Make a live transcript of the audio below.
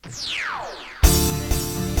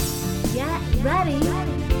ready.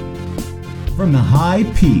 From the high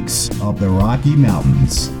peaks of the Rocky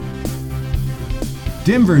Mountains,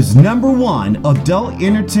 Denver's #1 adult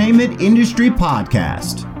entertainment industry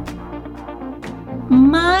podcast.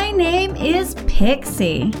 My name is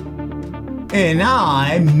Pixie. And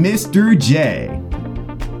I'm Mr. J.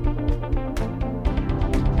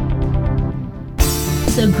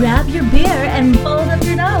 So grab your beer and fold up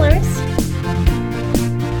your dollars.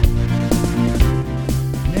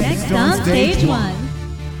 Next on Stage 1.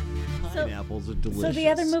 Pineapples are delicious. So the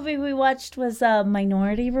other movie we watched was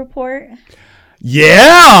Minority Report.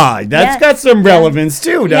 Yeah, that's got some relevance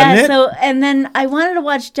too, doesn't it? So and then I wanted to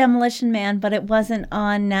watch Demolition Man, but it wasn't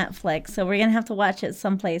on Netflix, so we're gonna have to watch it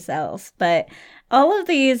someplace else. But all of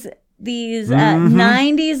these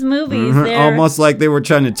 90s movies, they're Almost like they were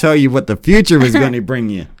trying to tell you what the future was going to bring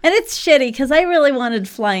you. and it's shitty because I really wanted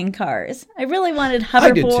flying cars. I really wanted I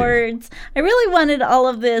did too. hoverboards. I really wanted all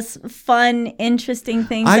of this fun, interesting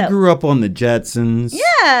things. I grew up on the Jetsons.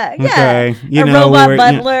 Yeah. Okay, A robot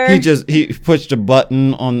butler. He pushed a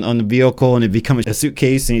button on the vehicle and it became a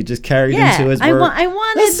suitcase and he just carried into his work. I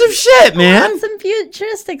wanted That's some shit, I man. wanted some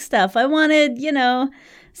futuristic stuff. I wanted,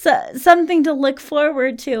 something to look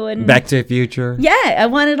forward to, and Back to the Future. yeah, I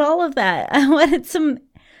wanted all of that. I wanted some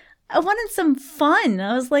fun.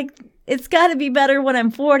 I was like, it's got to be better when I'm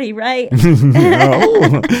 40, right?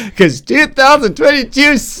 No, because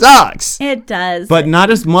 2022 sucks. It does. But not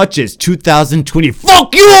as much as 2020.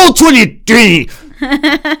 Fuck you, 23.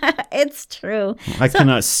 It's true. I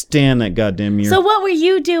cannot stand that goddamn year. So what were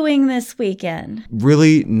you doing this weekend?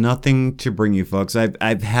 Really nothing to bring you folks.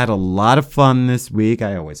 I've had a lot of fun this week.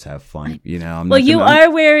 I always have fun, Well, you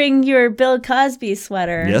are wearing your Bill Cosby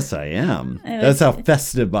sweater. Yes, I am. It That's was how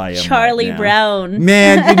festive I am. Charlie right now. Brown.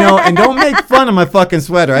 Man, and don't make fun of my fucking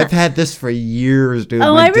sweater. I've had this for years, dude.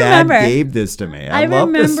 Oh, my I dad remember. gave this to me. I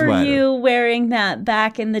love this remember sweater. you wearing that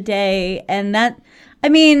back in the day, and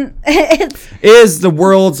it Is the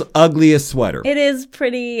world's ugliest sweater. is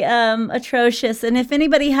pretty atrocious. And if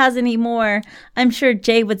anybody has any more, I'm sure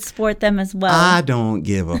Jay would sport them as well. I don't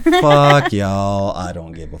give a fuck, y'all. I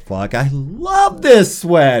don't give a fuck. I love this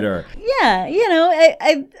sweater. Yeah,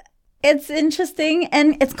 it's interesting,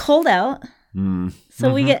 and it's cold out.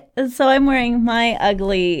 So so I'm wearing my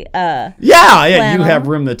ugly. Yeah, flannel. you have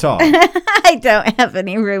room to talk. I don't have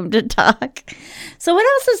any room to talk. So what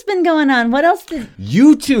else has been going on? What else did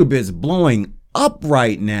YouTube is blowing up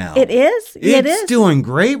right now. it is? It is doing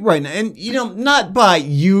great right now. And, not by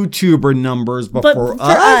YouTuber numbers, but for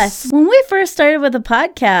us. When we first started with the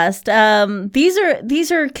podcast,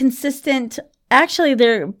 these are consistent. Actually,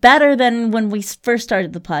 they're better than when we first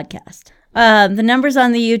started the podcast. The numbers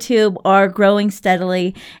on the YouTube are growing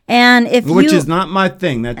steadily, and Which is not my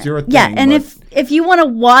thing. That's your thing. yeah, and but if you want to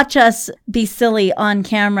watch us be silly on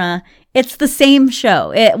camera, it's the same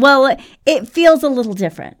show. It feels a little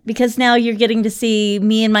different because now you're getting to see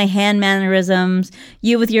me and my hand mannerisms,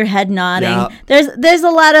 you with your head nodding. Yeah. There's a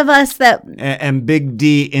lot of us that, and Big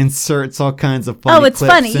D inserts all kinds of funny it's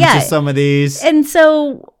clips funny, into yeah. some of these. and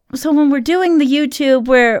so when we're doing the YouTube,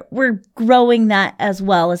 we're growing that as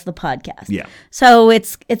well as the podcast. Yeah. So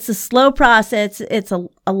it's a slow process. It's a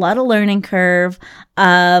lot of learning curve.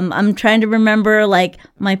 I'm trying to remember like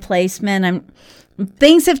my placement.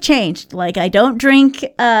 Things have changed. Like I don't drink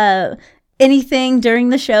anything during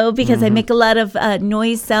the show because I make a lot of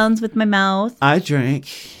noise sounds with my mouth. I drink.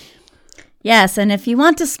 Yes, and if you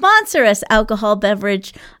want to sponsor us, alcohol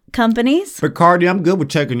beverage companies, Bacardi, I'm good with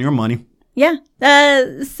checking your money. yeah,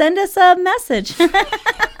 send us a message.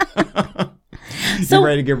 You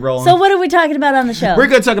ready to get rolling? So what are we talking about on the show? We're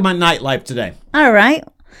going to talk about nightlife today. All right.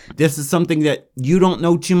 This is something that you don't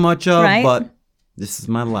know too much of, Right. but this is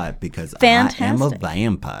my life because Fantastic. I am a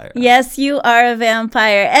vampire. Yes, you are a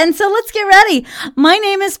vampire. And so let's get ready. My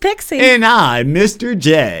name is Pixie. And I'm Mr.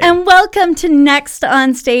 J. And welcome to Next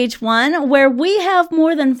on Stage 1, where we have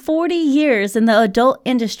more than 40 years in the adult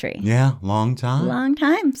industry. Yeah, long time. Long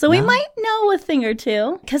time. So we might know a thing or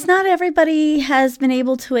two, because not everybody has been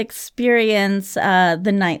able to experience the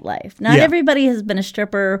nightlife. Not Yeah. everybody has been a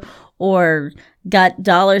stripper or got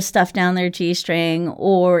dollars stuffed down their G-string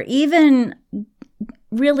or even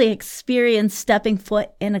really experienced stepping foot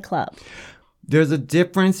in a club. There's a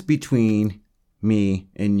difference between me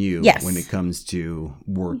and you Yes. when it comes to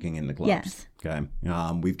working in the clubs. Yes. Okay.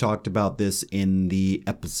 We've talked about this in the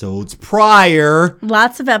episodes prior.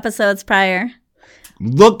 Lots of episodes prior.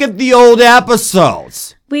 Look at the old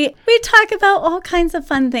episodes. We talk about all kinds of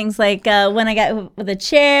fun things, like when I got with a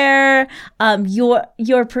chair,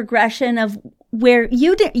 your progression of where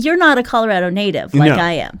you're not a Colorado native like No.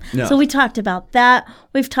 I am. No. So we talked about that.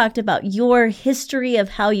 We've talked about your history of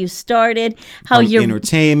how you started, how From your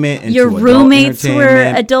entertainment into your adult roommates were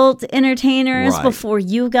entertainment. adult entertainers Right. before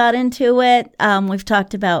you got into it. We've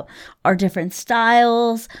talked about our different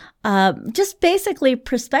styles, just basically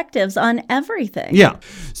perspectives on everything. Yeah.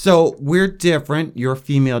 So we're different. You're a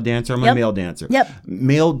female dancer. I'm a Yep. male dancer. Yep.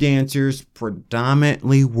 Male dancers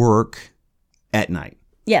predominantly work at night.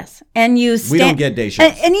 Yes, and you We don't get day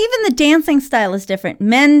shifts. and even the dancing style is different.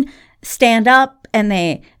 Men stand up and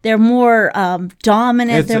they're more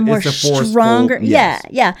dominant. They're more it's a forceful- stronger. yes.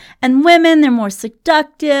 Yeah. And women, they're more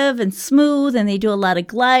seductive and smooth, and they do a lot of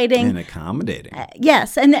gliding. And accommodating.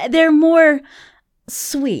 Yes, and they're more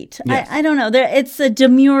sweet. Yes. I don't know. It's a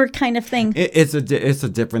demure kind of thing. It's a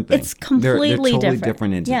different thing. It's completely they're totally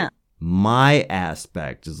different. entity. Yeah. My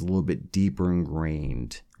aspect is a little bit deeper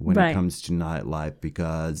ingrained when Right. it comes to nightlife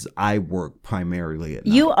because I work primarily at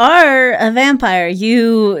night. You are a vampire.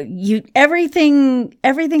 You everything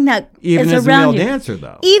that Even is as a around male you. dancer,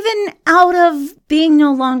 though. Even out of being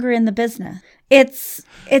no longer in the business, it's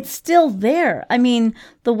still there. I mean,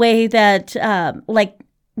 the way that like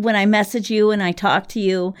when I message you and I talk to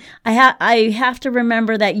you, I have to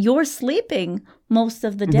remember that you're sleeping most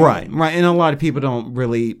of the day. Right. And a lot of people don't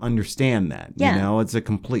really understand that. Yeah. You know, it's a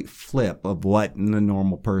complete flip of what the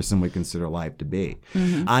normal person would consider life to be.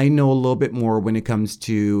 Mm-hmm. I know a little bit more when it comes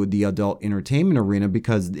to the adult entertainment arena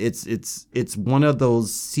because it's one of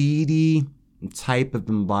those seedy type of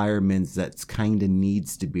environments that's kind of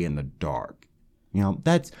needs to be in the dark. You know,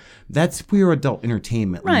 that's where adult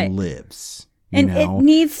entertainment Right. lives. And you know? it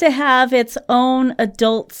needs to have its own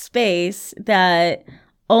adult space that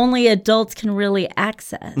only adults can really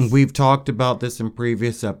access. We've talked about this in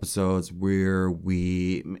previous episodes where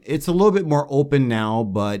it's a little bit more open now,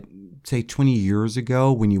 but say 20 years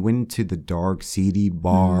ago when you went into the dark, seedy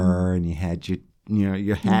bar and you had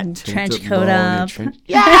your hat trench tilted coat low and up.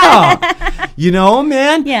 Yeah. You know,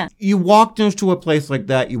 man. Yeah. You walked into a place like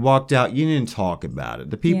that. You walked out. You didn't talk about it.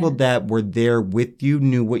 The people Yeah. that were there with you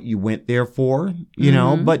knew what you went there for, you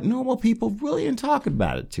know, but normal people really didn't talk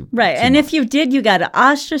about it too Right. too And much. if you did, you got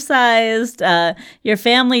ostracized. Your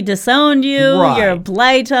family disowned you. Right. You're a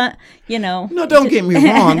blight. You know. No, don't get me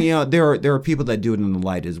wrong. You know, there are people that do it in the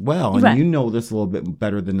light as well, and Right. you know this a little bit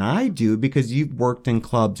better than I do because you've worked in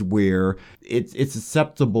clubs where it's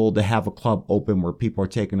acceptable to have a club open where people are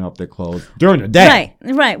taking off their clothes during the day.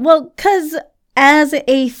 Right. Well, because as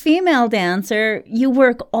a female dancer, you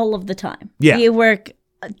work all of the time. Yeah. You work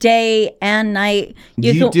day and night.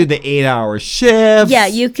 You do the 8-hour shifts. Yeah,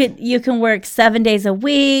 you can work 7 days a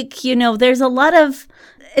week. You know, there's a lot of.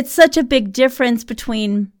 It's such a big difference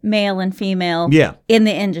between male and female. Yeah. In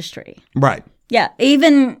the industry. Right. Yeah,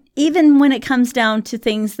 even when it comes down to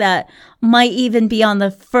things that might even be on the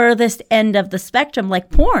furthest end of the spectrum,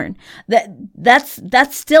 like porn, that's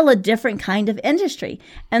still a different kind of industry.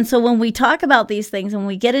 And so when we talk about these things and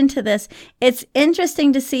we get into this, it's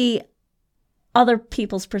interesting to see other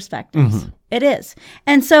people's perspectives. It is.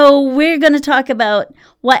 And so we're going to talk about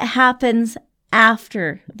what happens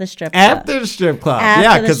after the strip club. After the strip club. After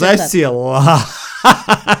Yeah, the because strip I club. see a lot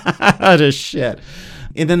of shit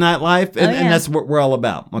in the nightlife, and, yeah. and that's what we're all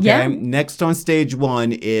about. Okay. Yeah. Next on stage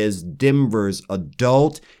one is Denver's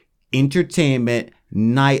adult entertainment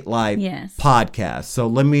nightlife Yes. podcast. So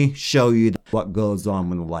let me show you what goes on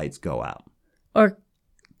when the lights go out. Or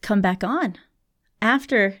come back on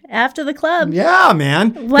after the club. Yeah,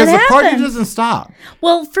 man. What Because the party happened? doesn't stop.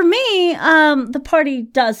 Well, for me, the party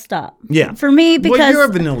does stop. Yeah. For me, because Well, you're a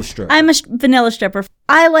vanilla stripper. I'm a vanilla stripper.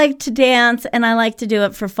 I like to dance and I like to do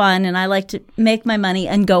it for fun and I like to make my money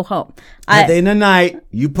and go home. At the end of the night,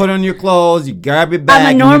 you put on your clothes, you grab your bag, I'm a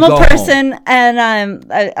and normal you go person home. and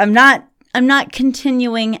I'm not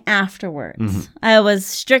continuing afterwards. Mm-hmm. I was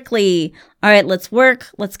strictly, all right, let's work,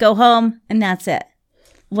 let's go home, and that's it.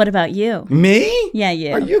 What about you? Me? Yeah,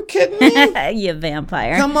 you. Are you kidding me? You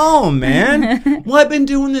vampire. Come on, man. Well, I've been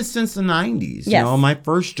doing this since the 90s. You Yes. know, my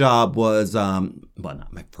first job was, well,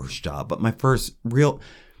 not my first job, but my first real,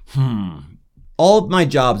 all of my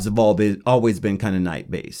jobs have always been kind of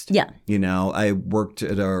night-based. Yeah. You know, I worked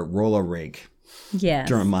at a roller rink Yes.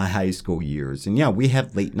 during my high school years. And yeah, we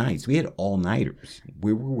had late nights. We had all-nighters.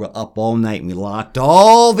 We were up all night and we locked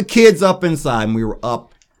all the kids up inside and we were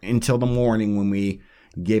up until the morning when we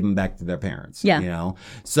gave them back to their parents. Yeah. You know?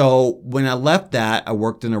 So when I left that, I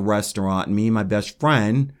worked in a restaurant and me and my best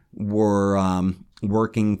friend were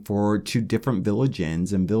working for 2 different Village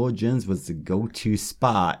Inns, and Village Inns was the go-to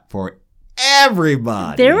spot for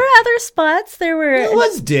everybody. There were other spots. There were It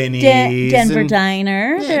was Denny's. Denver and-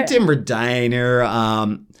 Diner. Yeah, Denver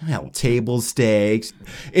Diner, table stakes.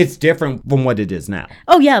 It's different from what it is now.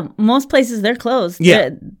 Oh yeah, most places they're closed. Yeah.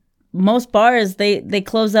 Most bars they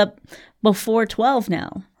close up before 12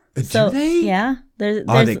 now. So Do they? yeah,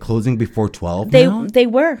 Are they closing before 12 they now? they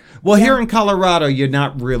were. Well, here in Colorado, you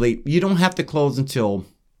don't have to close until,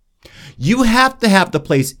 you have to have the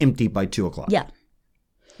place empty by 2 o'clock. Yeah.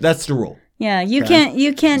 That's the rule. Yeah, you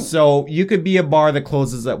Okay. can't So you could be a bar that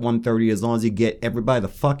closes at 1:30 as long as you get everybody the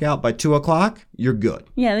fuck out by 2 o'clock, you're good.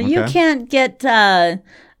 Yeah, you Okay? can't get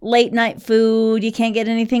late night food. You can't get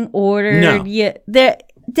anything ordered. No.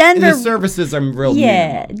 And Denver. the services are real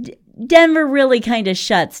Yeah, minimal. Denver really kind of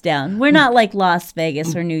shuts down. We're not like Las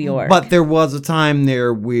Vegas or New York. But there was a time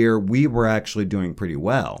there where we were actually doing pretty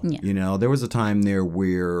well. Yeah. You know, there was a time there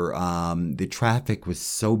where the traffic was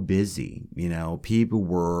so busy. You know, people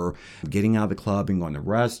were getting out of the club and going to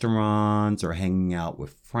restaurants or hanging out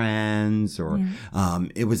with friends, or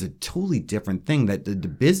it was a totally different thing that the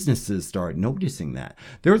businesses started noticing that.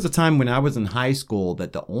 There was a time when I was in high school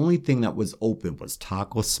that the only thing that was open was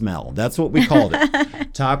Taco Smell. That's what we called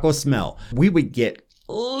it. Taco Smell. We would get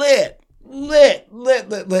lit.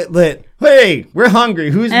 Hey, we're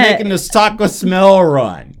hungry. Who's making this Taco Smell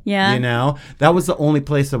run? Yeah. You know, that was the only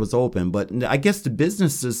place that was open. But I guess the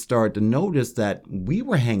businesses started to notice that we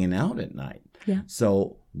were hanging out at night. Yeah.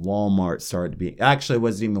 So Walmart started to be, actually it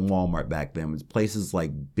wasn't even Walmart back then. It was places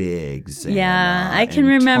like Biggs. And, I can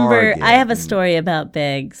and remember. Target I have a and- story about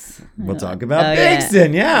Biggs. We'll talk about Oh, Biggs yeah.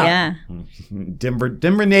 then, yeah. Yeah.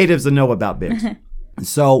 Denver natives that know about Biggs.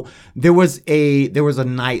 So there was a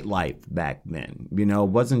nightlife back then. You know, it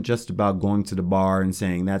wasn't just about going to the bar and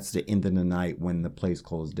saying that's the end of the night when the place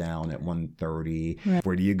closed down at 1:30. Right.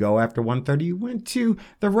 Where do you go after 1:30? You went to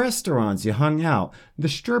the restaurants. You hung out. The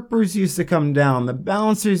strippers used to come down. The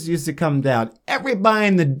bouncers used to come down. Everybody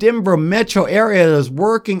in the Denver metro area that was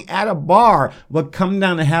working at a bar would come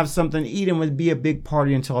down to have something to eat, and would be a big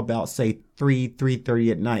party until about, say,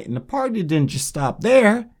 3:30 at night. And the party didn't just stop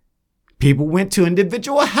there. People went to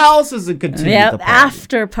individual houses and continued the party.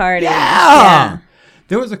 After party. Yeah.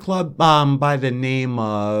 There was a club by the name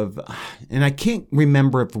of, and I can't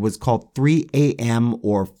remember if it was called 3 a.m.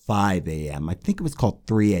 or 5 a.m. I think it was called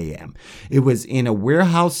 3 a.m. It was in a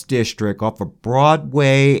warehouse district off of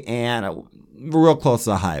Broadway and real close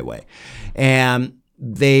to the highway. And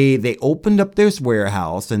they opened up this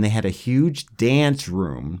warehouse, and they had a huge dance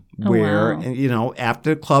room where, wow. you know,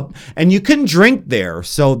 after the club, and you couldn't drink there,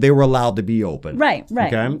 so they were allowed to be open. Right. Okay,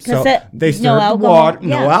 'Cause so they served no the alcohol. water, Yeah.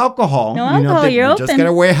 no alcohol. No You know, alcohol, you're just open. got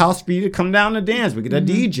a warehouse for you to come down and dance. We get a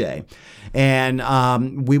DJ.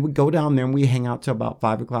 And we would go down there and we hang out till about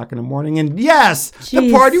 5 o'clock in the morning. And yes, the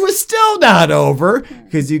Jeez. party was still not over,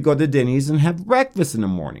 because you go to Denny's and have breakfast in the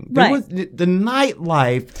morning. There Right. was the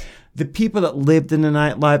nightlife, the people that lived in the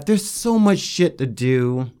nightlife, there's so much shit to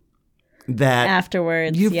do that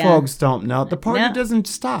Afterwards. you yeah. folks don't know. The party No. doesn't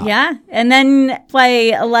stop. Yeah, and then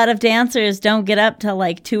why a lot of dancers don't get up till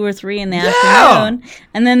like 2 or 3 in the Yeah. afternoon,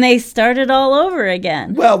 and then they start it all over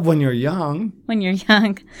again Well, when you're young, when you're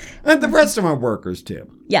young. and the restaurant workers too.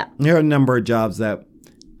 Yeah, There are a number of jobs that,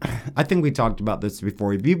 I think we talked about this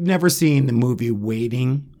before. If you've never seen the movie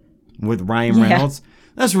Waiting with Ryan Yeah. Reynolds,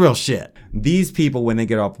 that's real shit. These people, when they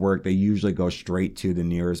get off work, they usually go straight to the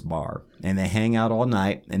nearest bar and they hang out all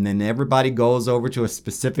night. And then everybody goes over to a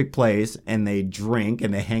specific place and they drink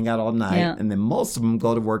and they hang out all night. Yeah. And then most of them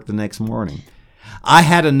go to work the next morning. I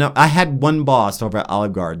had one boss over at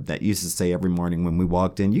Olive Garden that used to say every morning when we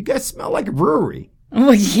walked in, "You guys smell like a brewery."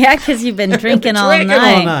 well, yeah, because you've been drinking all Drinking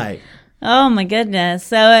night. all night. Oh my goodness!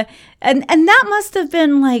 So, and that must have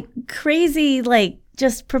been like crazy, like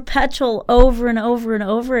just perpetual over and over and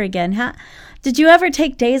over again. Did you ever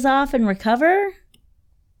take days off and recover?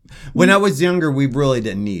 When I was younger, we really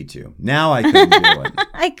didn't need to. Now I couldn't do it.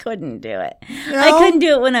 I couldn't do it. No? I couldn't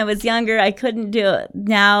do it when I was younger. I couldn't do it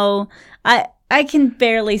now. I can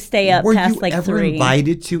barely stay up Were past you like ever 3.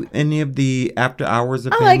 invited to any of the after hours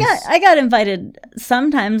events? Oh, I got invited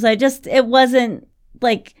sometimes. It wasn't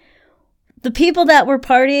like the people that were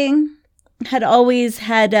partying had always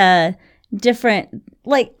had a different,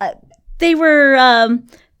 like they were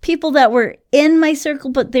people that were in my circle,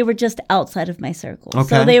 but they were just outside of my circle. Okay.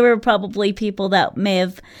 So they were probably people that may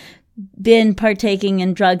have been partaking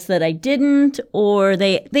in drugs that I didn't, or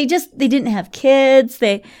they didn't have kids.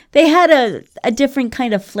 They had a different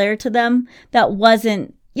kind of flair to them that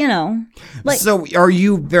wasn't, you know, like. So are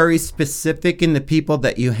you very specific in the people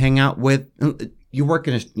that you hang out with? You work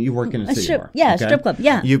in a city strip, bar. yeah, strip club,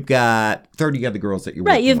 yeah. You've got 30 other girls that you're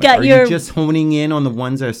Right, working you've with. got Are your- you just honing in on the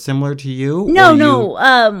ones that are similar to you?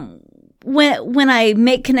 No. When I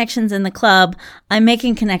make connections in the club, I'm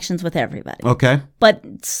making connections with everybody. Okay. But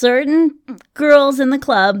certain girls in the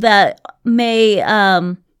club that may,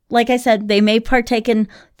 like I said, they may partake in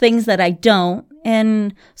things that I don't.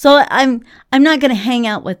 And so I'm not going to hang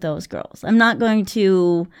out with those girls. I'm not going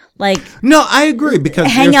to No, I agree because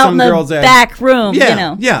hang there's out some in the girls that back room, yeah, you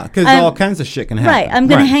know. Yeah, because all kinds of shit can happen. Right. I'm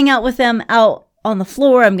going to hang out with them out on the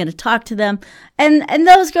floor. I'm going to talk to them. And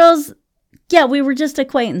those girls, yeah, we were just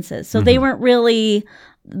acquaintances. So they weren't really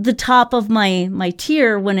the top of my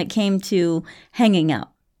tier when it came to hanging out.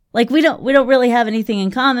 Like we don't really have anything in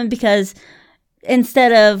common because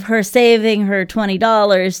instead of her saving her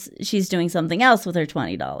 $20, she's doing something else with her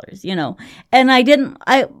 $20, you know. And I didn't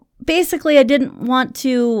want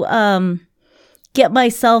to get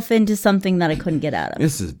myself into something that I couldn't get out of.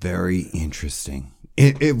 This is very interesting.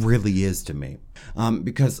 It really is to me,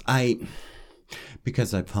 because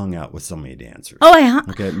I've hung out with so many dancers. Oh,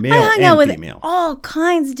 male I hung and out with female. all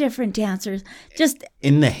kinds of different dancers. Just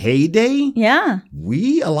In the heyday, yeah,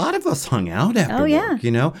 a lot of us hung out after yeah. work, you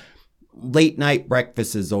know. Late night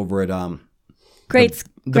breakfasts over at Great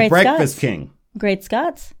Breakfast Scots. King. Great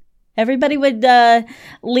Scots. Everybody would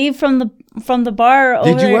leave from the bar.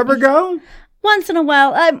 Over Did you ever go? Once in a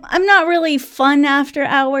while. I'm not really fun after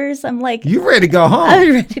hours. I'm like You ready to go home?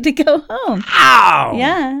 I'm ready to go home. Ow!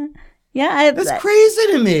 Yeah. That's crazy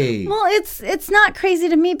to me. Well, it's not crazy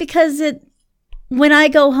to me because when I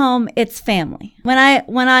go home, it's family. When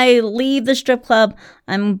I leave the strip club,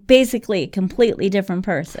 I'm basically a completely different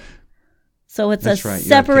person. So it's That's a right,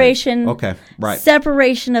 you have separation. kids. Okay, right.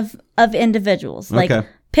 Separation of individuals. Like Okay.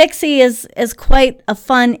 Pixie is quite a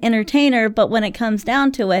fun entertainer, but when it comes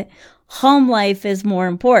down to it, home life is more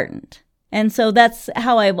important. And so that's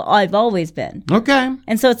how I've always been. Okay.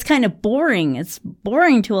 And so it's kind of boring. It's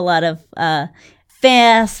boring to a lot of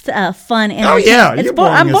fast, fun energy. Oh yeah, It's you're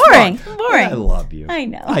boring. I'm as boring. fuck. I'm boring. I love you. I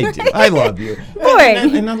know. I do. I love you.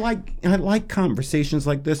 Boring. And I like conversations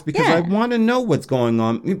like this because Yeah. I want to know what's going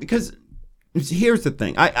on. Because here's the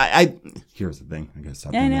thing. Here's the thing. I gotta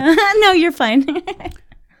stop I doing know. that. No, you're fine.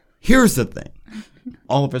 Here's the thing.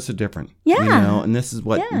 All of us are different. Yeah. You know, and this is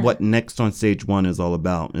what Yeah. Next on Stage 1 is all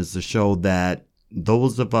about, is to show that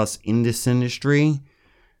those of us in this industry,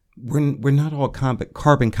 we're not all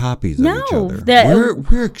carbon copies of each No, other.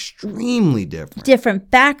 We're extremely different.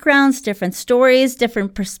 Different backgrounds, different stories,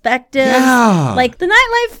 different perspectives. Yeah. Like the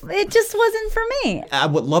nightlife, it just wasn't for me. I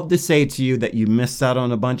would love to say to you that you missed out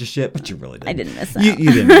on a bunch of shit, but you really didn't. I didn't miss out. You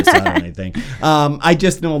didn't miss out on anything. I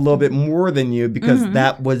just know a little bit more than you because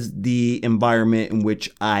that was the environment in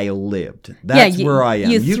which I lived. That's where I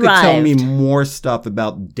am. you could tell me thrived. more stuff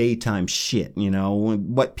about daytime shit, you know,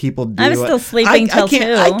 what people do. I was still sleeping till 2.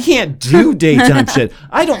 I can't do daytime shit.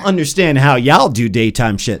 I don't understand how y'all do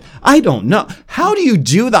daytime shit. I don't know. How do you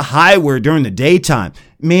do the highway during the daytime?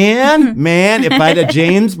 Man, if I had a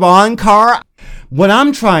James Bond car. What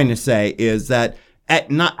I'm trying to say is that at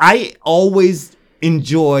night, I always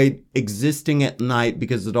enjoyed existing at night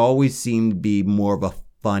because it always seemed to be more of a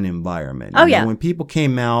fun environment. Oh, You know, yeah. when people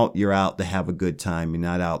came out, you're out to have a good time. You're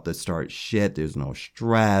not out to start shit. There's no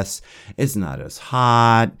stress. It's not as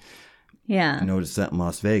hot. Yeah. I noticed that in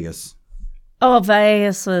Las Vegas. Oh,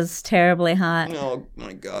 Vegas was terribly hot. Oh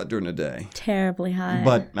my God, during the day. Terribly hot.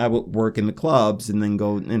 But I would work in the clubs and then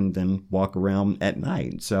go and then walk around at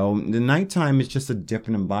night. So the nighttime is just a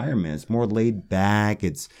different environment. It's more laid back.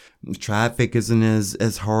 Traffic isn't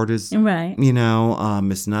as hard as Right. you know.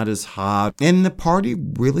 It's not as hot, and the party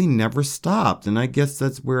really never stopped. And I guess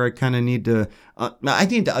that's where I kind of need to. I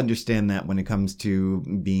need to understand that when it comes to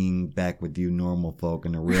being back with you normal folk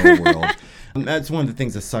in the real world. That's one of the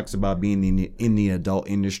things that sucks about being in the adult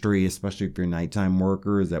industry, especially if you're a nighttime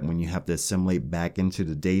worker, is that when you have to assimilate back into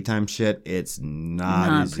the daytime shit, it's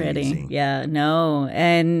not as pretty. easy. Yeah, no.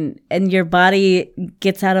 And your body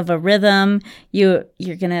gets out of a rhythm. You're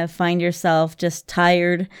going to find yourself just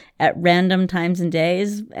tired at random times and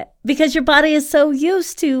days because your body is so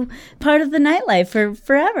used to part of the nightlife for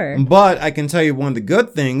forever. But I can tell you one of the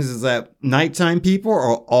good things is that nighttime people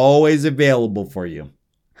are always available for you.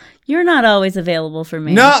 You're not always available for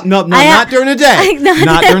me. No, not during the day.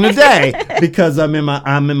 Not during the day because I'm in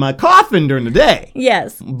my coffin during the day.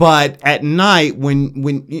 Yes. But at night,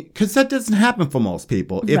 because that doesn't happen for most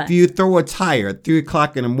people. If Right. you throw a tire at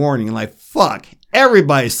 3:00 in the morning, like fuck,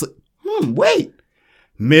 everybody's sleep. Wait,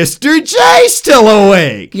 Mr. J's still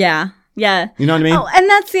awake. Yeah. Yeah. You know what I mean? Oh, and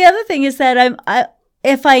that's the other thing is that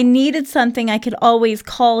if I needed something, I could always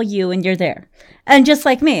call you and you're there. And just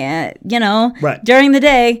like me, Right. during the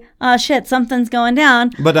day, oh shit, something's going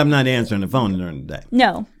down. But I'm not answering the phone during the day.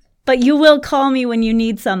 No, but you will call me when you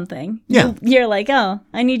need something. Yeah. You're like, oh,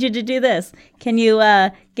 I need you to do this. Can you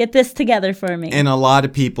get this together for me? And a lot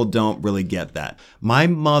of people don't really get that. My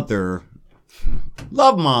mother,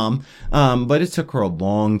 love mom, but it took her a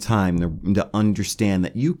long time to understand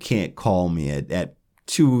that you can't call me at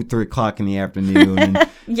 2, 3 o'clock in the afternoon. And,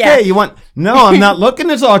 Yeah. Hey, no, I'm not looking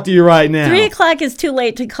to talk to you right now. 3 o'clock is too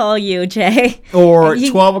late to call you, Jay. Or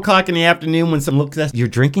 12 o'clock in the afternoon when someone looks at us, you're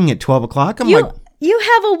drinking at 12 o'clock? I'm like, You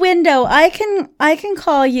have a window. I can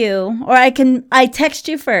call you, or I text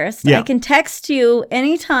you first. Yeah. I can text you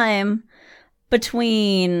anytime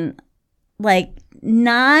between like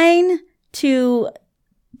 9 to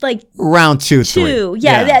like around 2, 2. 3.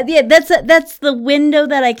 Yeah. That's the window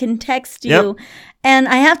that I can text you. Yep. And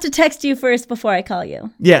I have to text you first before I call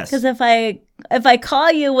you. Yes. Because if I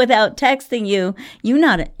call you without texting you, you're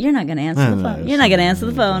not going to answer the phone. You're not going to answer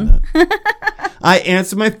the phone. I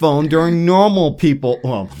answer my phone during normal people.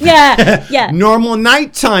 Well, Yeah. normal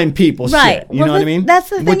nighttime people Right. shit. You know what I mean?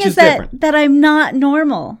 That's the thing Which is different. that I'm not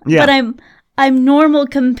normal. Yeah. But I'm normal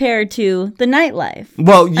compared to the nightlife.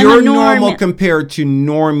 Well, I'm you're a normal compared to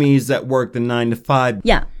normies that work the 9 to 5.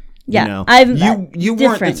 Yeah. Yeah. You know, I'm you weren't the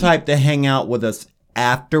different. type to hang out with us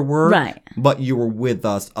after work, Right. But you were with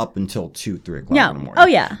us up until 2, 3 o'clock Yeah. in the morning. Oh,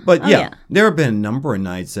 yeah. But Oh, yeah, yeah. there have been a number of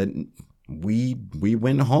nights that we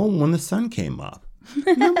went home when the sun came up.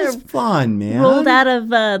 That was fun, man. Rolled out of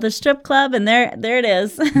the strip club, and there it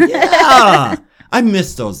is. Yeah, I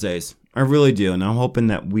miss those days. I really do, and I'm hoping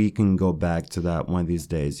that we can go back to that one of these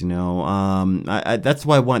days. You know, I that's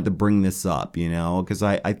why I wanted to bring this up. You know, because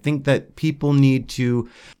I think that people need to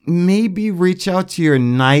maybe reach out to your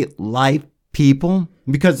nightlife people,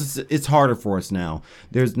 because it's harder for us now.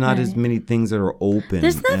 There's not as many things that are open.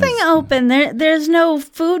 There's nothing open. There's no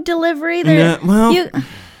food delivery.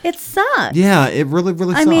 It sucks. Yeah, it really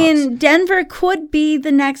sucks. I mean, Denver could be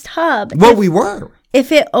the next hub. Well, we were.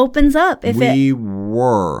 If it opens up. We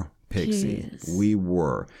were, Pixie. Jeez. We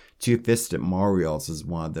were. Two Fist at Mario's is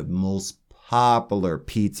one of the most popular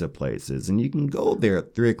pizza places, and you can go there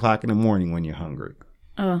at 3 o'clock in the morning when you're hungry.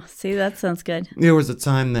 Oh, see, that sounds good. There was a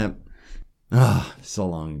time that, so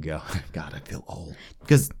long ago. God, I feel old.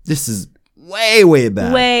 Because this is way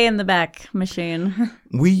back. Way in the back machine.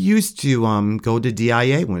 We used to go to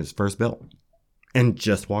DIA when it was first built and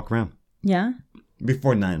just walk around. Yeah?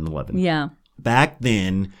 Before 9/11. Yeah. Back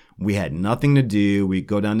then, we had nothing to do. We'd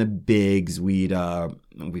go down to Biggs. We'd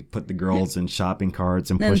put the girls in shopping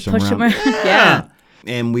carts and push them around. Yeah.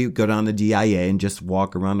 And we'd go down to DIA and just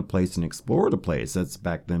walk around the place and explore the place. That's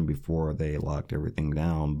back then before they locked everything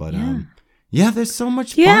down. But there's so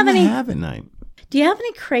much fun to have at night. Do you have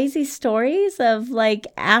any crazy stories of like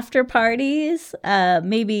after parties?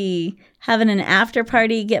 Maybe having an after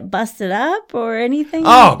party get busted up or anything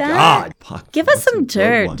like that? God. Give us some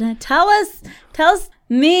dirt. Tell us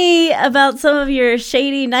me about some of your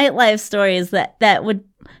shady nightlife stories that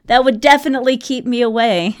would definitely keep me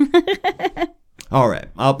away. All right.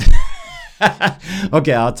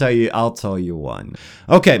 Okay, I'll tell you one.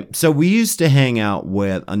 Okay, so we used to hang out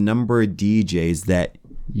with a number of DJs that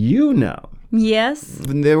you know. Yes.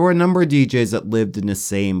 There were a number of DJs that lived in the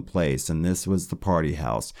same place, and this was the party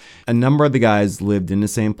house. A number of the guys lived in the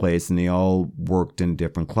same place, and they all worked in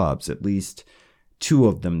different clubs. At least 2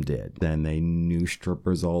 of them did. Then they knew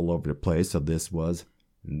strippers all over the place, so this was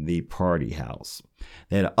the party house.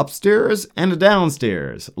 They had an upstairs and a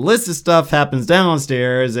downstairs. A list of stuff happens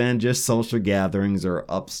downstairs, and just social gatherings are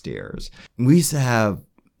upstairs. We used to have,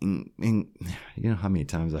 you know how many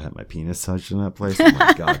times I had my penis touched in that place? Oh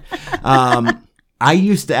my God. I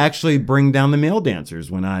used to actually bring down the male dancers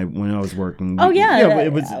when I was working. Oh yeah.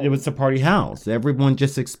 It was the party house. Everyone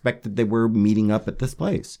just expected they were meeting up at this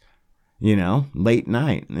place, you know, late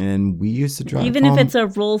night, and we used to drive even home. if it's a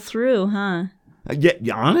roll through, huh? Yeah,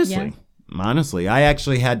 honestly, I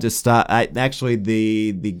actually had to stop.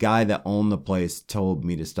 The guy that owned the place told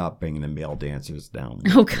me to stop bringing the male dancers down.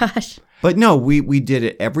 Oh gosh. But no, we did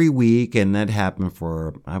it every week, and that happened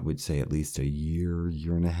for, I would say, at least a year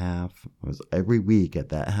and a half. It was every week at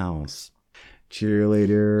that house.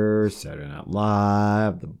 Cheerleader, Saturday Night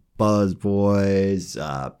Live, the Buzz Boys,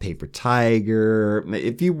 Paper Tiger.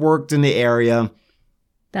 If you worked in the area,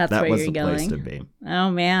 that where was you're the going. Place to be.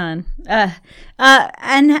 Oh man.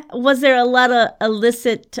 And was there a lot of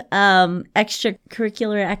illicit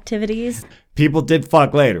extracurricular activities? People did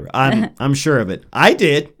fuck later. I'm sure of it. I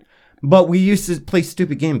did. But we used to play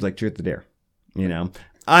stupid games like Truth or Dare. You know,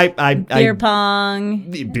 Beer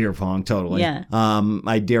pong. Beer pong, totally. Yeah.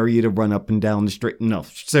 I dare you to run up and down the street. No,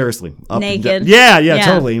 seriously. Up Naked. And down. Yeah,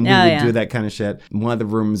 totally. And we Oh, would yeah. do that kind of shit. One of the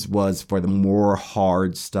rooms was for the more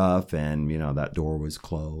hard stuff, and, that door was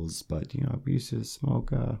closed. But, we used to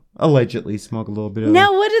smoke, allegedly smoke a little bit of...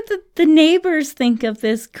 Now, what did the neighbors think of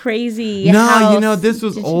this crazy No, house? this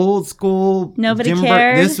was old school. Nobody Denver.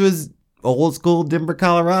 cared? This was old school Denver,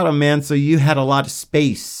 Colorado, man. So you had a lot of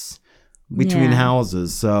space between Yeah.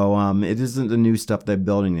 houses. So it isn't the new stuff they're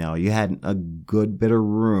building now. You had a good bit of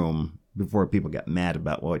room before people got mad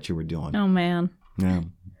about what you were doing. Oh, man. Yeah.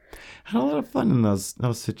 Had a lot of fun in those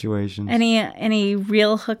situations. Any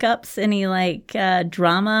real hookups? Any,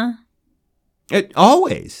 drama? It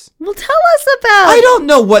always. Well, tell us about... I don't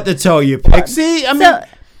know what to tell you, Pixie. I mean...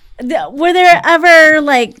 Were there ever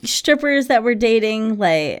strippers that were dating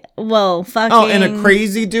fucking? Oh, and a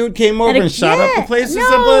crazy dude came over and shot up the place or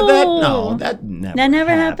something like that? No, that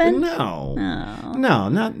never happened. No. No,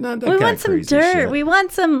 not that We want some crazy dirt. shit. We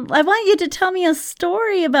want some. I want you to tell me a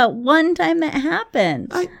story about one time that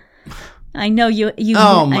happened. I know you.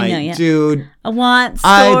 Oh I my know, yeah. dude! I want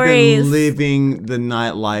I've stories been living the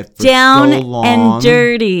nightlife for down so long. and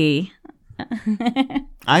dirty.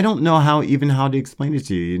 I don't know how to explain it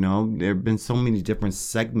to you. There have been so many different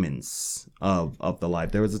segments of the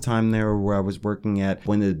life. There was a time there where I was working at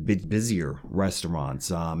one of the busier restaurants.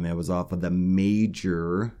 It was off of the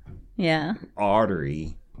major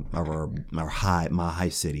artery of my high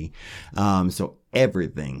city. So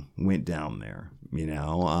everything went down there.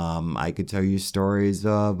 I could tell you stories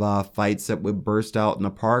of fights that would burst out in the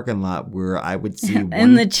parking lot where I would see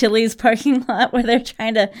in the Chili's parking lot where they're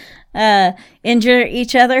trying to injure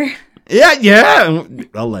each other. Yeah,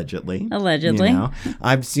 allegedly.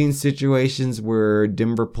 I've seen situations where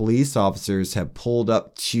Denver police officers have pulled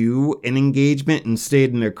up to an engagement and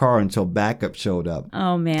stayed in their car until backup showed up.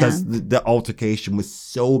 Oh, man. Because the altercation was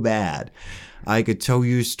so bad. I could tell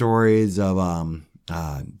you stories of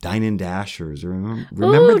Dine and Dashers.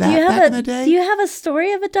 Remember that back in the day? Do you have a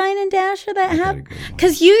story of a Dine and Dasher that happened?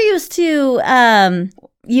 Because you used to...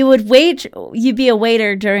 you would wait. You'd be a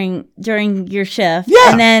waiter during your shift,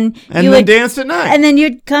 yeah, and then you would dance at night, and then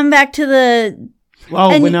you'd come back to the.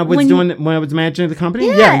 Well, when I was managing the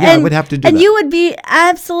company, I would have to do that. And you would be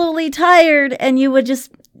absolutely tired, and you would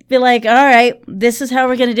just be like, "All right, this is how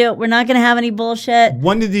we're going to do it. We're not going to have any bullshit."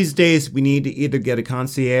 One of these days, we need to either get a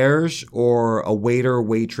concierge or a waiter or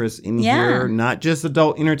waitress in here, not just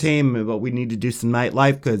adult entertainment, but we need to do some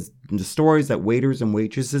nightlife because. The stories that waiters and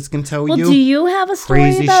waitresses can tell you. Well, do you have a story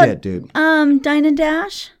crazy about shit, dude? Dine and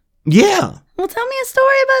Dash? Yeah. Well, tell me a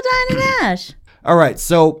story about Dine and Dash. All right,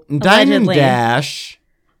 so Dine and Allegedly. Dash,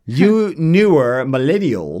 you newer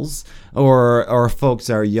millennials or folks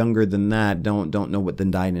that are younger than that don't know what the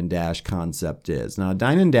Dine and Dash concept is. Now,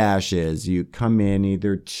 Dine and Dash is you come in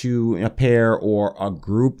either to a pair or a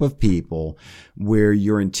group of people where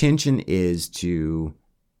your intention is to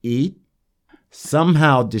eat,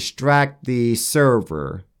 somehow distract the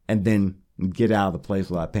server, and then get out of the place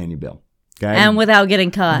without paying your bill. Okay? And without getting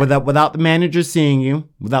caught. Without the manager seeing you,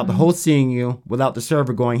 without the host seeing you, without the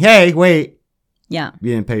server going, hey, wait. Yeah.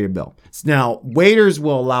 You didn't pay your bill. Now, waiters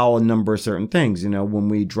will allow a number of certain things. When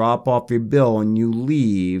we drop off your bill and you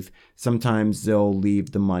leave, sometimes they'll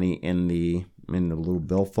leave the money in the little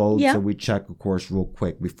billfold. Yeah. So we check, of course, real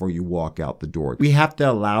quick before you walk out the door. We have to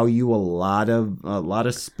allow you a lot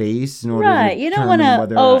of space in order to You don't want determine to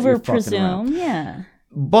whether or not over you're fucking around. presume. Yeah.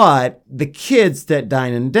 But the kids that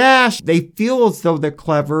Dine and Dash, they feel as though they're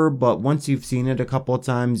clever, but once you've seen it a couple of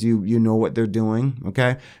times, you know what they're doing,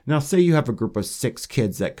 okay? Now, say you have a group of 6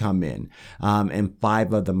 kids that come in, and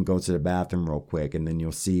 5 of them go to the bathroom real quick, and then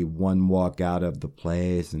you'll see one walk out of the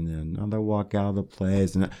place, and then another walk out of the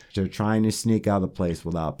place, and they're trying to sneak out of the place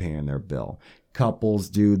without paying their bill. Couples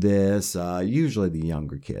do this, usually the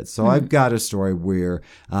younger kids. So I've got a story where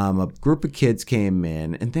a group of kids came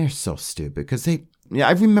in, and they're so stupid because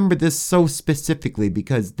I remember this so specifically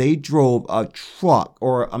because they drove a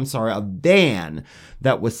van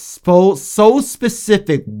that was so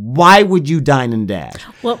specific. Why would you Dine and Dash?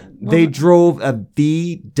 They drove a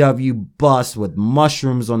VW bus with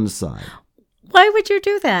mushrooms on the side. Why would you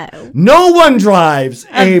do that? No one drives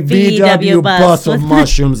a VW bus with with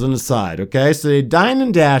mushrooms on the side, okay? So they Dine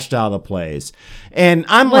and Dashed out of the place. And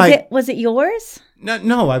I'm was it yours?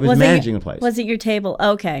 No, I was managing the place. Was it your table?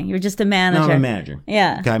 Okay, you're just a manager. No, I'm a manager.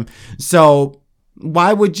 Yeah. Okay. So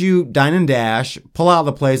why would you Dine and Dash, pull out of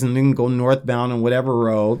the place, and then go northbound on whatever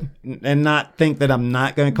road, and not think that I'm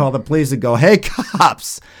not going to call the police and go, hey,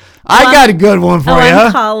 cops, I got a good one for you.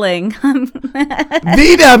 I'm calling.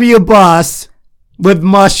 VW bus with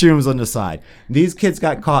mushrooms on the side. These kids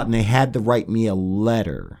got caught and they had to write me a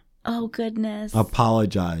letter Oh, goodness.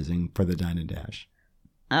 apologizing for the Dine and Dash.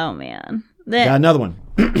 Oh, man. Got another one.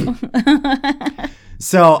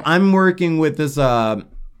 So I'm working with this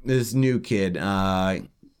new kid.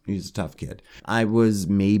 He's a tough kid. I was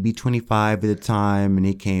maybe 25 at the time, and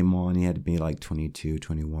he came on. He had to be like 22,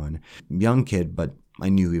 21. Young kid, but I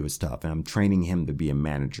knew he was tough, and I'm training him to be a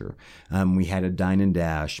manager. We had a Dine and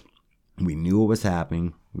Dash. We knew what was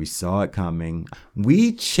happening. We saw it coming.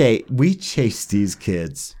 We chased these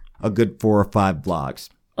kids a good 4 or 5 blocks.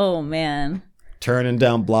 Oh, man. Turning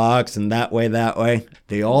down blocks and that way.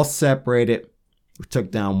 They all separated. We took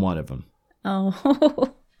down one of them.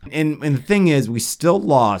 Oh. And the thing is, we still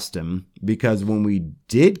lost him because when we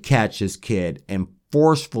did catch this kid and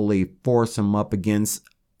forcefully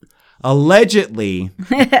allegedly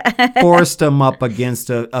forced him up against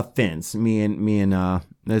a fence, me and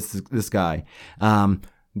this guy,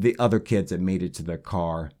 the other kids that made it to their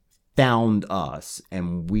car found us,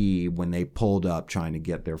 and when they pulled up trying to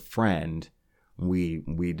get their friend, we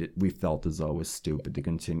felt as though it was stupid to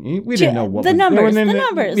continue. We didn't know what the numbers.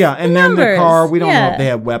 Yeah, and then the car, we don't know if they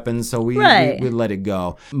had weapons, so we let it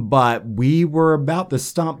go. But we were about to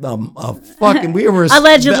stomp allegedly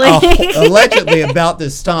about to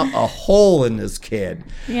stomp a hole in this kid.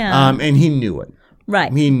 Yeah. And he knew it.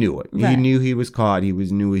 Right. He knew it. Right. He knew he was caught. He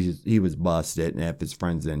knew he was busted, and if his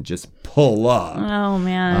friends didn't just pull up, Oh,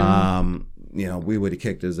 man. we would have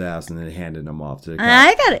kicked his ass and then handed him off to the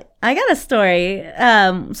cops. I got a story.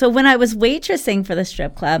 So when I was waitressing for the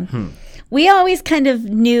strip club, we always kind of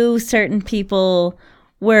knew certain people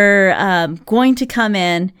were going to come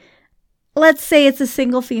in. Let's say it's a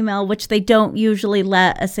single female, which they don't usually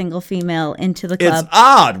let a single female into the club. It's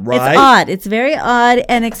odd, right? It's odd. It's very odd.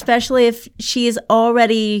 And especially if she's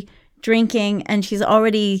already drinking and she's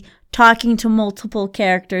already talking to multiple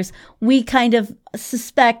characters, we kind of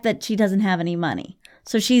suspect that she doesn't have any money.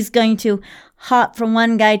 So she's going to hop from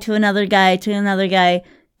one guy to another guy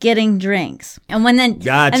getting drinks. And when then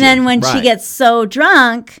she gets so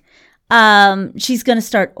drunk, she's going to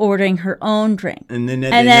start ordering her own drink. And then at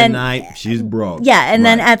the end of the night, she's broke. Yeah, and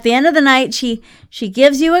then at the end of the night, she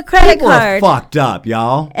gives you a credit People card. Are fucked up,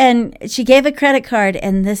 y'all. And she gave a credit card,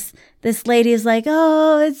 and this lady is like,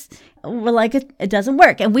 we're like, it doesn't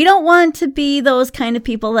work. And we don't want to be those kind of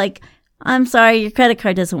people like, I'm sorry, your credit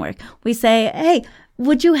card doesn't work. We say, hey,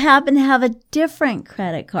 would you happen to have a different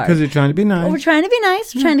credit card? Because we're trying to be nice. We're trying to be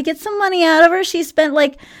nice. We're trying to get some money out of her. She spent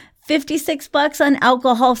like $56 on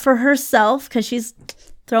alcohol for herself because she's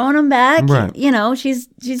throwing them back. Right. She's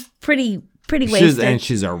pretty wasted.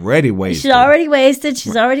 She's already wasted. She's already wasted.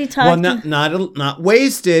 She's already talked. Well, not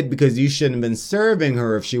wasted, because you shouldn't have been serving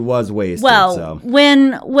her if she was wasted. Well,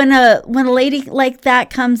 when a lady like that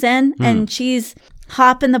comes in and she's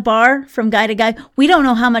hopping the bar from guy to guy, we don't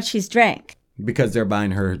know how much she's drank. Because they're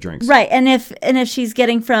buying her drinks. Right. And if she's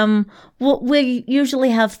getting we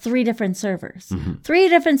usually have 3 different servers. Mm-hmm. 3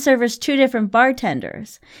 different servers, 2 different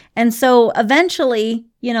bartenders. And so eventually,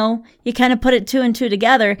 you kind of put it 2 and 2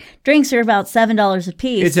 together. Drinks are about $7 a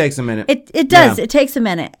piece. It takes a minute. It does. Yeah. It takes a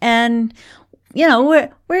minute. And,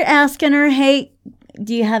 we're asking her, hey,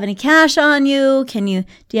 do you have any cash on you? Do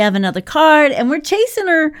you have another card? And we're chasing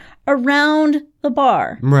her around the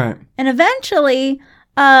bar. Right. And eventually,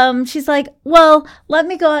 she's like, well, let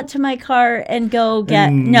me go out to my car and go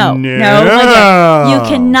get no. You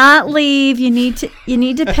cannot leave. You need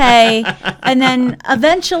to pay. And then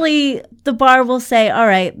eventually the bar will say, all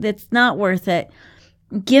right, it's not worth it.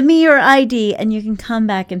 Give me your ID and you can come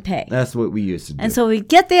back and pay. That's what we used to do. And so we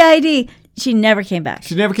get the ID. She never came back.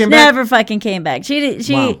 Never fucking came back.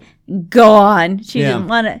 She gone. She didn't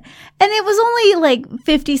want it. And it was only like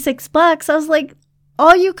 $56. I was like,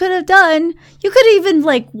 all you could have done, you could have even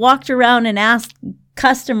walked around and asked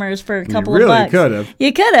customers for a couple of bucks.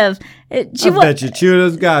 You could have. I bet you 2 of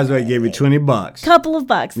those guys would have gave you $20. Couple of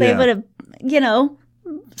bucks. They would have,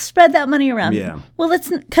 spread that money around. Yeah. Well,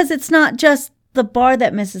 because it's not just the bar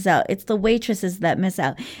that misses out. It's the waitresses that miss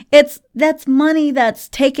out. That's money that's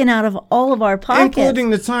taken out of all of our pockets. Including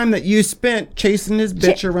the time that you spent chasing this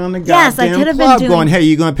bitch around the goddamn I could have club been going, hey,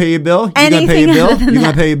 you going to pay your bill? You going to pay your bill? You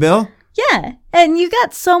going to pay your bill? Yeah. And you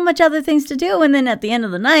got so much other things to do. And then at the end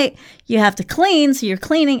of the night, you have to clean. So you're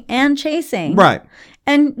cleaning and chasing. Right.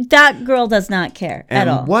 And that girl does not care at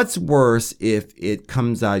all. And what's worse if it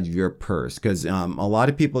comes out of your purse? Because a lot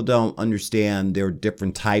of people don't understand there are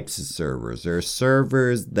different types of servers. There are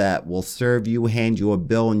servers that will serve you, hand you a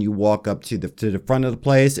bill, and you walk up to the front of the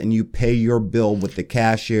place and you pay your bill with the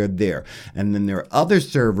cashier there. And then there are other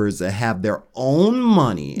servers that have their own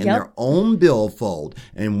money and their own billfold.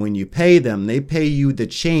 And when you pay them, they pay you the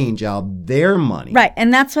change out of their money. Right.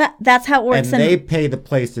 And that's how it works. And they pay the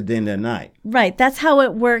place at the end of the night. Right. That's how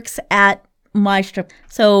it works at my strip.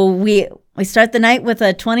 So we start the night with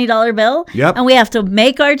a $20 bill. Yep. And we have to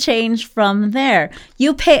make our change from there.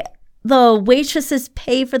 The waitresses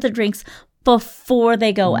pay for the drinks before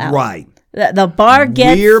they go out. Right. The bar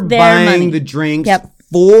gets We're their buying money. the drinks Yep.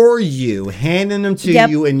 for you, handing them to Yep.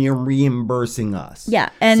 you, and you're reimbursing us. Yeah,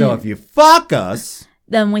 and so if you fuck us,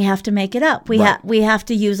 then we have to make it up. We Right. we have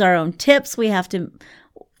to use our own tips.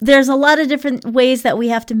 There's a lot of different ways that we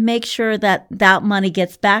have to make sure that money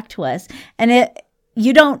gets back to us. And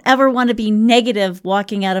you don't ever want to be negative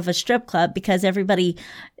walking out of a strip club because everybody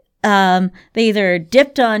they either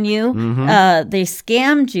dipped on you, they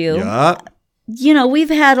scammed you. yeah, We've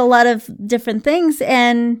had a lot of different things,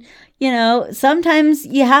 and sometimes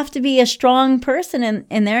you have to be a strong person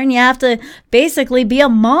in there, and you have to basically be a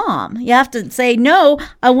mom. You have to say, no,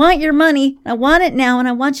 I want your money. I want it now, and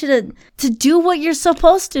I want you to do what you're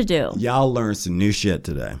supposed to do. y'all learned some new shit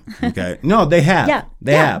today. Okay, no, they have. Yeah,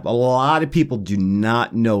 They yeah. have. A lot of people do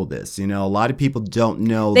not know this. A lot of people don't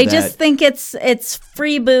know. They that just think it's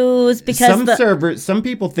free booze because some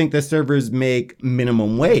people think that servers make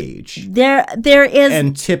minimum wage there is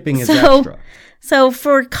and tipping is so- extra. So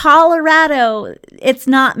for Colorado, it's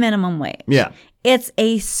not minimum wage. Yeah, It's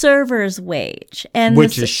a server's wage, and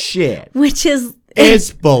which is shit. which is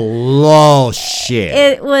It's below shit.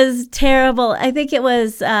 it was terrible. I think it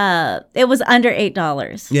was under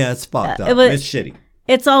 $8. Yeah, it's fucked up. it was- It's shitty.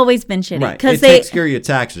 It's always been shitty Right. because It takes care of your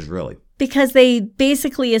taxes, really. they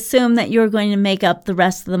basically assume that you're going to make up the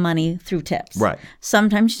rest of the money through tips. Right.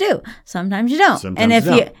 Sometimes you do. Sometimes you don't. Sometimes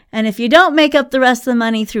you don't. And if you don't make up the rest of the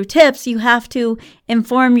money through tips, you have to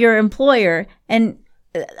inform your employer, and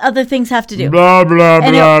other things have to do. Blah, blah,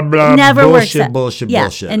 And blah, it blah. never works bullshit, out. bullshit, Yeah,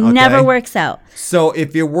 bullshit. it okay? never works out. So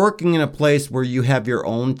if you're working in a place where you have your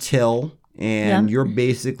own till and Yeah. you're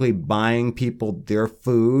basically buying people their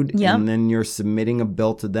food Yep. and then you're submitting a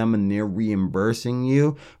bill to them and they're reimbursing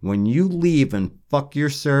you, when you leave and fuck your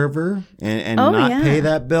server and Oh, not yeah. pay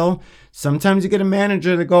that bill, sometimes you get a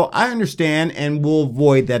manager to go, I understand, and we'll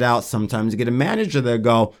void that out. Sometimes you get a manager that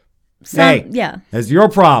go, hey, Yeah, that's your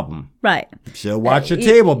problem. right. So watch your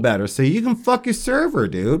table better so you can fuck your server,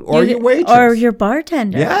 dude, or your waitress. Or your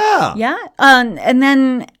bartender. Yeah. Yeah.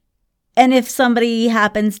 And if somebody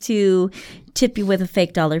happens to tip you with a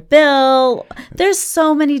fake dollar bill, there's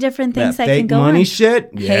so many different things that can fake go money on. shit?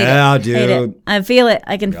 Hate Yeah, it. dude. Hate it. I feel it.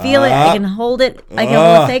 I can feel it. I can hold it. I can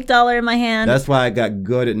hold a fake dollar in my hand. That's why I got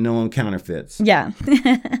good at knowing counterfeits. Yeah.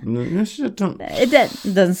 This shit don't- It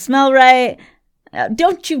doesn't smell right.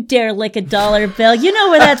 Don't you dare lick a dollar bill. You know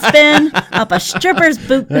where that's been? Up a stripper's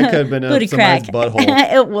That could have been up booty somebody's crack.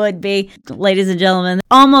 butthole. It would be. Ladies and gentlemen,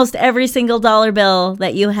 almost every single dollar bill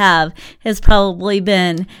that you have has probably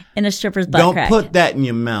been in a stripper's butt Don't crack. put that in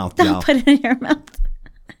your mouth, Don't y'all. put it in your mouth.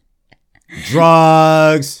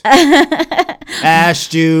 Drugs, ash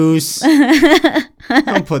juice.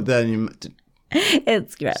 Don't put that in your mouth.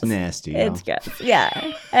 It's gross. It's nasty, y'all. It's gross.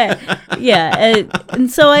 Yeah. And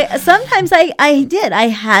so I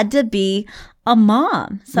had to be a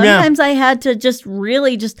mom. Sometimes I had to just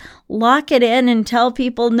really just lock it in and tell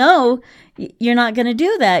people, no, you're not going to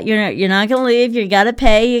do that. You're not going to leave. You got to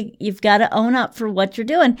pay. You've got to own up for what you're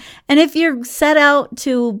doing. And if you're set out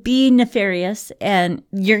to be nefarious, and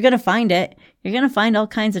you're going to find it, you're going to find all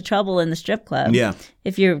kinds of trouble in the strip club. Yeah.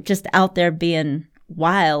 If you're just out there being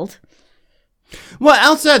wild. Well,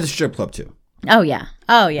 outside the strip club, too. Oh, yeah.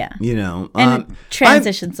 Oh, yeah. And it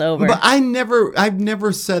transitions over. But I've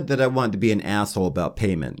never said that I wanted to be an asshole about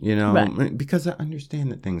payment, Right. because I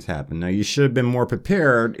understand that things happen. Now, you should have been more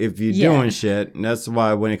prepared if you're Yeah. doing shit. And that's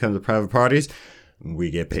why when it comes to private parties,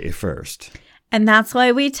 we get paid first. And that's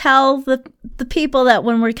why we tell the people that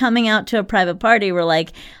when we're coming out to a private party, we're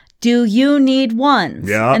like, do you need ones?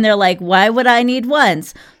 Yeah. And they're like, why would I need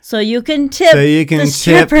ones? So you can tip So you can the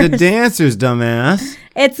tip the strippers. dancers, dumbass.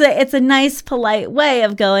 It's a nice, polite way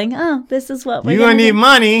of going, oh, this is what we're You're going to need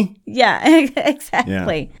money. Yeah,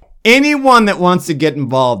 exactly. Yeah. Anyone that wants to get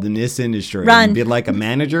involved in this industry Run. and be like a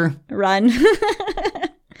manager, Run.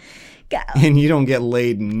 and you don't get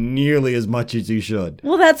laid nearly as much as you should.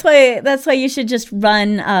 Well, that's why you should just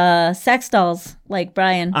run sex dolls like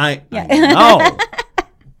Brian. I know.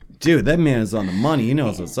 dude, that man is on the money. He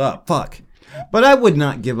knows what's up. Fuck. But I would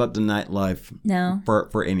not give up the nightlife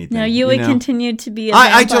for anything. No, you would continue to be a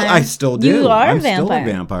I vampire. still do. You are I'm a vampire. still a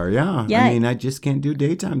vampire, yeah. Yeah. I mean, I just can't do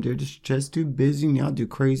daytime, dude. Just too busy, and y'all do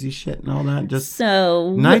crazy shit and all that. Just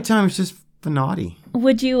So nighttime is just for naughty.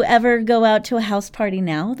 would you ever go out to a house party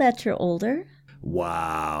now that you're older?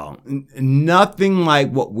 Wow. Nothing like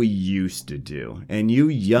what we used to do. And you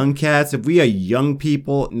young cats, if we are young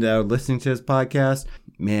people that are listening to this podcast,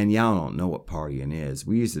 man, y'all don't know what partying is.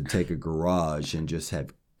 We used to take a garage and just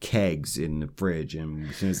have kegs in the fridge. And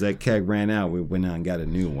as soon as that keg ran out, we went out and got a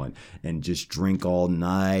new one and just drink all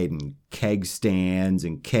night and keg stands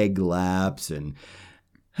and keg laps and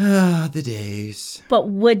the days. But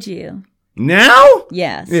would you? Now?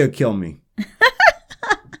 Yes. It'll kill me.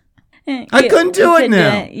 I couldn't do it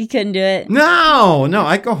now. You couldn't do it. No,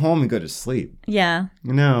 I go home and go to sleep. Yeah.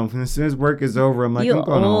 No, as soon as work is over, I'm like, You're I'm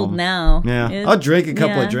going old home. now. Yeah, I'll drink a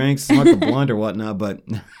couple of drinks, smoke a blunt or whatnot, but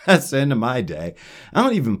that's the end of my day. I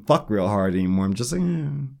don't even fuck real hard anymore. I'm just like,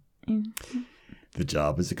 the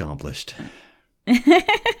job is accomplished.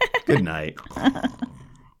 Good night.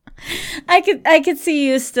 I could see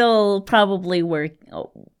you still probably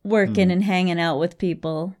working and hanging out with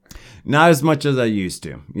people. Not as much as I used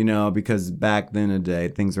to, because back then in the day,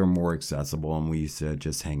 things were more accessible and we used to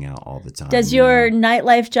just hang out all the time. Does your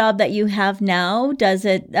nightlife job that you have now,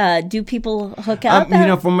 do people hook up?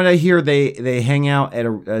 From what I hear, they hang out at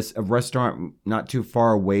a restaurant not too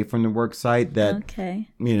far away from the work site that, okay.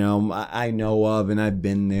 I know of and I've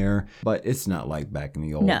been there, but it's not like back in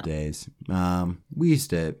the old days. We used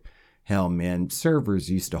to... Hell, man, servers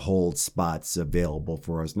used to hold spots available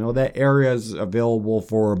for us. No, that area is available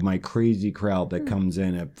for my crazy crowd that comes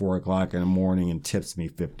in at 4 o'clock in the morning and tips me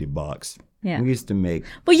 $50. Yeah. We used to make...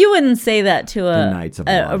 Well, you wouldn't say that to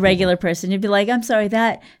a regular person. You'd be like, I'm sorry,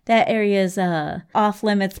 that area is off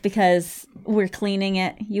limits because we're cleaning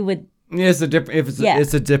it. You would... Yeah, it's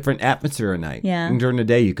a different atmosphere at night. Yeah. And during the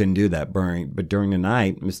day, you couldn't do that, but during the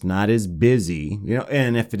night, it's not as busy.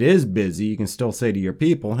 And if it is busy, you can still say to your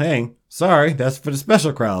people, "Hey, sorry, that's for the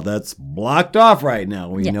special crowd. That's blocked off right now."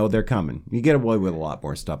 We know they're coming. You get away with a lot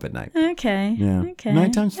more stuff at night. Okay. Yeah. Okay.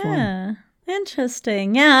 Nighttime's fun. Yeah.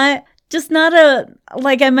 Interesting. Yeah. Just not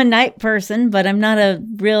I'm a night person, but I'm not a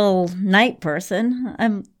real night person.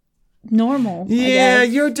 I'm normal. Yeah,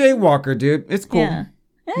 you're a day walker, dude. It's cool. Yeah.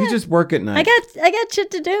 You just work at night. I got shit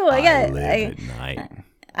to do. I live at night.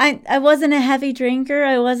 I wasn't a heavy drinker.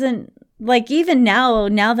 I wasn't even now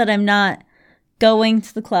that I'm not going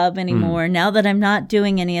to the club anymore, now that I'm not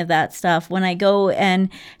doing any of that stuff, when I go and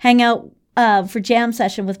hang out for jam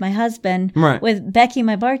session with my husband, with Becky,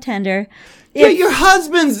 my bartender. Yeah, your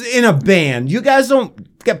husband's in a band. You guys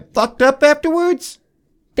don't get fucked up afterwards?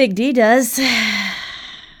 Big D does.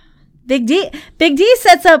 Big D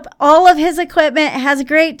sets up all of his equipment, has a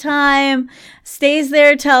great time, stays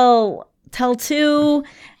there till 2.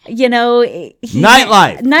 Nightlife.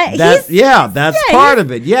 That's part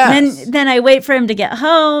of it. Yes. Then I wait for him to get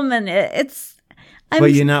home, and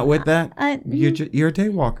but you're not with that. You're a day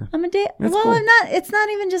walker. I'm a day. That's well, cool. I'm not. It's not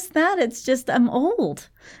even just that. It's just I'm old.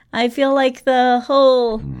 I feel like the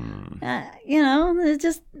whole, it's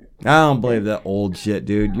just. I don't believe that old shit,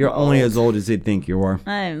 dude. You're only as old as they think you are.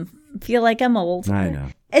 I feel like I'm old. I know.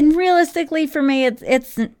 And realistically, for me,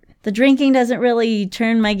 it's the drinking doesn't really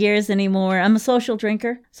turn my gears anymore. I'm a social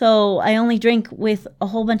drinker, so I only drink with a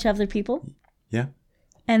whole bunch of other people. Yeah.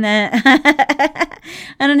 And then I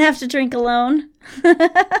don't have to drink alone.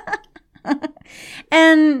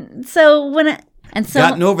 And so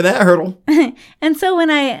gotten over that hurdle. And so when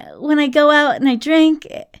I go out and I drink,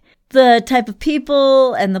 the type of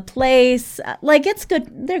people and the place, it's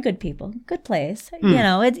good. They're good people, good place.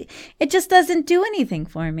 It just doesn't do anything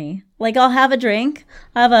for me. I'll have a drink,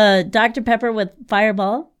 I'll have a Dr. Pepper with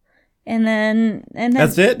Fireball, and then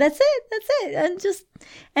that's it. That's it.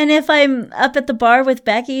 And if I'm up at the bar with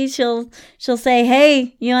Becky, she'll say,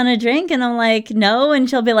 "Hey, you want a drink?" And I'm like, "No." And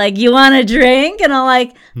she'll be like, "You want a drink?" And I'm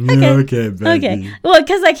like, "Okay, Becky." Okay. Well,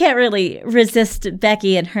 because I can't really resist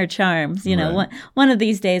Becky and her charms. One of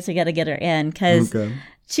these days I got to get her in because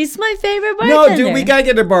she's my favorite bartender. No, dude, we gotta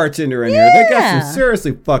get a bartender in here. They got some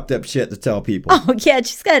seriously fucked up shit to tell people. Oh yeah,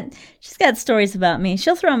 she's got stories about me.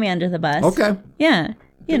 She'll throw me under the bus. Okay. Yeah.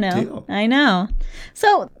 Good deal. I know.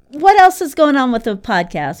 So what else is going on with the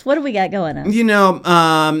podcast? What do we got going on?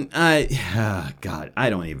 God, I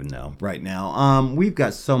don't even know right now. We've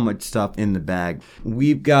got so much stuff in the bag.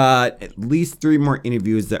 We've got at least 3 more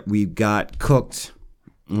interviews that we've got cooked.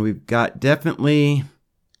 We've got definitely,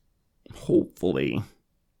 hopefully,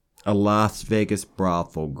 a Las Vegas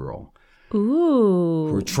brothel girl.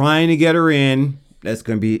 Ooh. We're trying to get her in. That's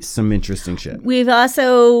going to be some interesting shit. We've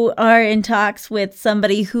also are in talks with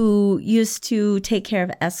somebody who used to take care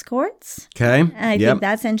of escorts. Okay. I think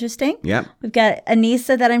that's interesting. Yep. We've got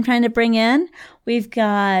Anissa that I'm trying to bring in. We've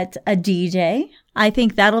got a DJ. I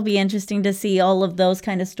think that'll be interesting to see all of those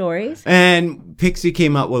kind of stories. And Pixie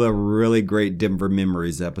came out with a really great Denver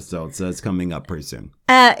Memories episode, so it's coming up pretty soon.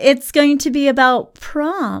 It's going to be about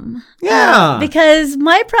prom. Yeah. Because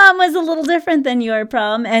my prom was a little different than your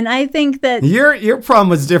prom, and I think that Your prom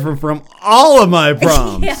was different from all of my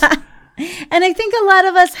proms. yeah. And I think a lot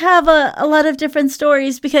of us have a lot of different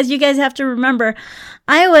stories because you guys have to remember,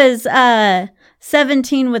 I was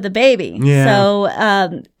 17 with a baby. Yeah.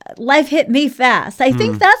 So life hit me fast. I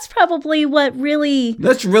think that's probably what really...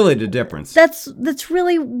 That's really the difference. That's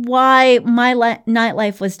really why my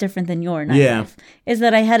nightlife was different than your nightlife. Yeah. Is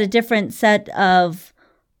that I had a different set of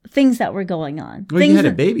things that were going on. Well, you had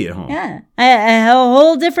a baby at home. Yeah. I have a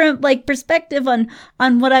whole different perspective on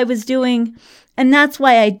what I was doing. And that's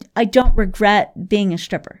why I don't regret being a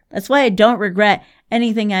stripper. That's why I don't regret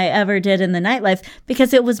anything I ever did in the nightlife,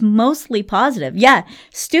 because it was mostly positive. Yeah,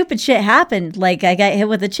 stupid shit happened. Like I got hit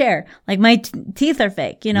with a chair. Like my teeth are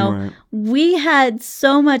fake. Right. We had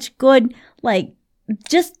so much good,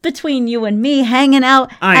 just between you and me hanging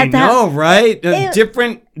out. I know, right?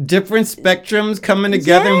 Different spectrums coming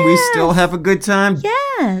together, and we still have a good time.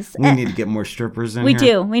 Yes. We need to get more strippers in We here.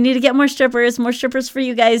 do. We need to get more strippers for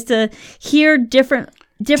you guys to hear different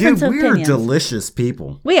opinions. We're delicious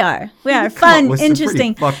people. We are fun, with some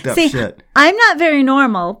interesting. pretty fucked up See, shit. I'm not very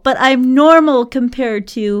normal, but I'm normal compared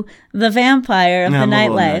to the vampire of the I'm a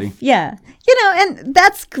little nightlife. nutty. Yeah. And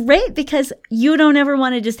that's great because you don't ever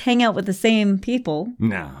want to just hang out with the same people.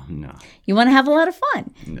 No. You want to have a lot of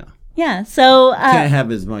fun. No. Yeah. So Can't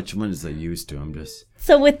have as much fun as I used to. I'm just...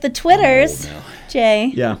 So with the Twitters,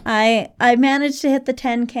 Jay, Yeah. I managed to hit the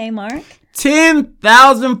 10K mark.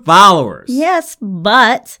 10,000 followers. Yes,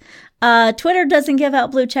 but Twitter doesn't give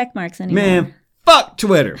out blue check marks anymore. Man, fuck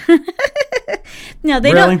Twitter. No,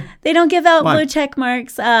 they Really? don't. They don't give out Why? blue check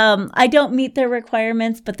marks. I don't meet their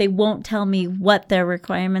requirements, but they won't tell me what their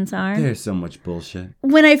requirements are. There's so much bullshit.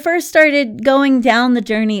 When I first started going down the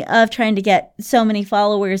journey of trying to get so many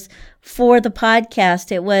followers for the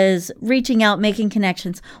podcast, it was reaching out, making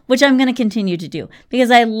connections, which I'm going to continue to do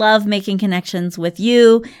because I love making connections with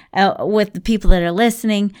you, with the people that are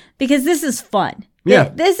listening, because this is fun. Yeah.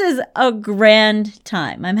 This is a grand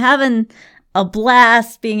time. I'm having a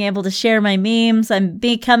blast being able to share my memes. I'm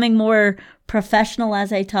becoming more professional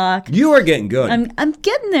as I talk. You are getting good. I'm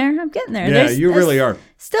getting there. Yeah, you really are.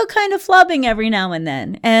 Still kind of flubbing every now and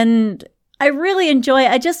then. And I really enjoy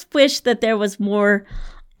it. I just wish that there was more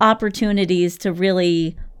opportunities to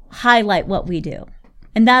really highlight what we do.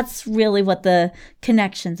 And that's really what the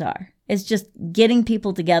connections are. It's just getting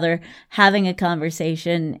people together, having a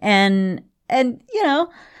conversation, and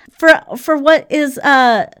for what is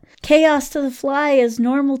chaos to the fly is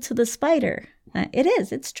normal to the spider. It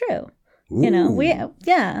is. It's true. Ooh.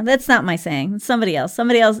 That's not my saying. It's somebody else.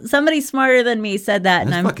 Somebody smarter than me said that. That's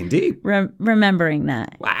and I'm fucking deep. Remembering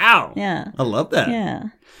that. Wow. Yeah. I love that. Yeah.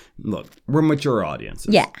 Look, we're mature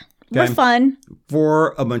audiences. Yeah. We're Okay. fun.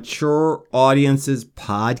 For a mature audience's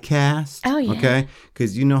podcast. Oh, yeah. Okay.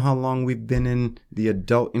 Because you know how long we've been in the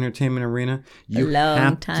adult entertainment arena? You long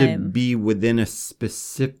have to time. be within a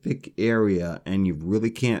specific area, and you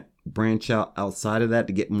really can't branch out outside of that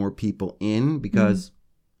to get more people in because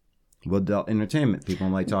well, adult entertainment, people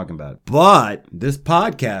don't like talking about it. But this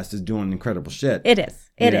podcast is doing incredible shit. It is.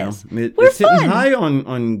 It You know? is. We're We're sitting fun. high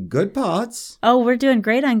on good pods. Oh, we're doing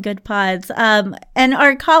great on Good Pods. And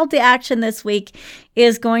our call to action this week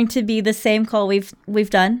is going to be the same call we've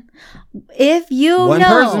done. If you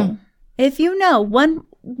know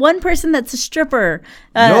one person that's a stripper,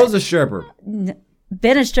 Knows a stripper.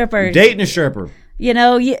 been a stripper, Dating a stripper.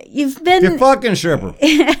 you've been. You're fucking a stripper.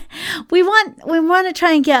 We want to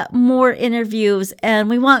try and get more interviews, and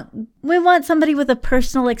we want somebody with a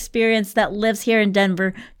personal experience that lives here in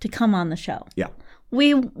Denver to come on the show. Yeah.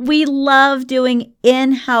 We love doing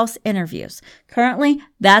in-house interviews. Currently,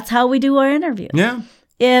 that's how we do our interviews. Yeah.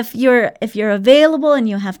 If you're available and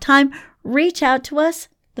you have time, reach out to us.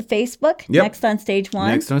 The Facebook, Yep. Next on Stage 1.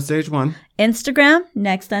 Next on stage 1. Instagram,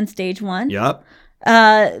 Next on Stage 1. Yep.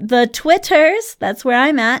 The Twitters, that's where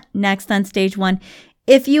I'm at, Next on Stage 1.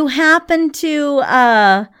 If you happen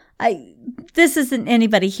to, this isn't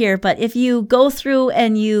anybody here, but if you go through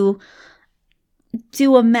and you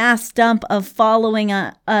do a mass dump of following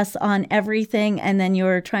us on everything, and then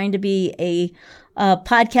you're trying to be a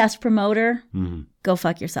podcast promoter, go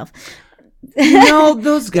fuck yourself. No,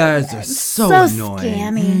 those guys are so annoying.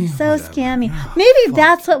 Scammy, so Whatever. scammy. Maybe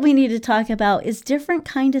that's what we need to talk about is different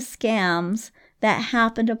kind of scams that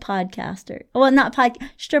happen to podcasters. Well, not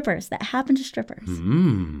strippers that happen to strippers.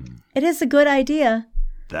 It is a good idea.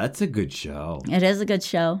 That's a good show. It is a good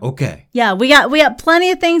show. Okay. Yeah, we got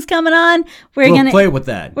plenty of things coming on. We'll play with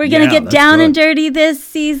that. We're gonna get down and dirty this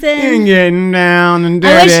season. And getting down and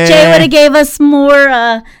dirty. I wish Jay would have gave us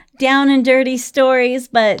more down and dirty stories,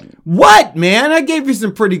 but What, man? I gave you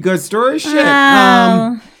some pretty good stories. Shit.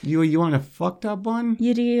 Oh. You want a fucked up one?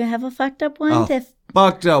 do you have a fucked up one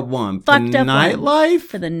Fucked up one. Fucked up one. Nightlife?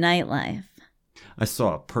 for the nightlife? I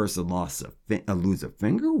saw a person lose a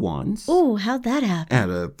finger once. Ooh, how'd that happen? At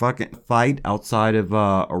a fucking fight outside of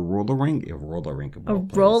a roller rink. A roller rink. Of A all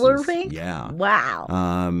roller places. rink? Yeah. Wow.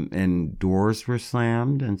 And doors were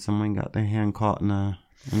slammed, and someone got their hand caught in a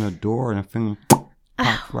door, and a finger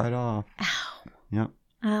popped right off. Ow. Yep.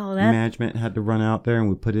 Oh, that. Management had to run out there, and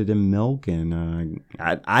we put it in milk. And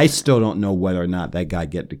I still don't know whether or not that guy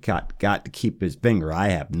got to keep his finger. I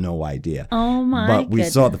have no idea. Oh my! But we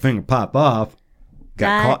saw the finger pop off.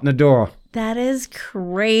 Got caught in the door. That is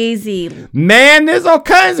crazy. Man, there's all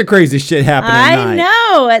kinds of crazy shit happening at I night.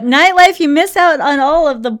 know. At nightlife, you miss out on all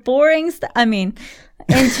of the boring stuff. I mean,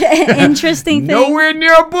 interesting things. Nowhere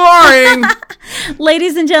near boring.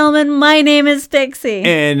 Ladies and gentlemen, my name is Pixie.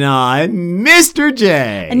 And I'm Mr.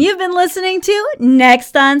 J. And you've been listening to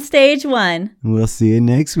Next on Stage 1. We'll see you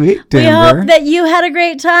next week, We Denver. hope that you had a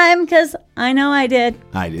great time because I know I did.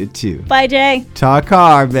 I did too. Bye, Jay. Talk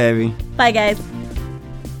hard, baby. Bye, guys.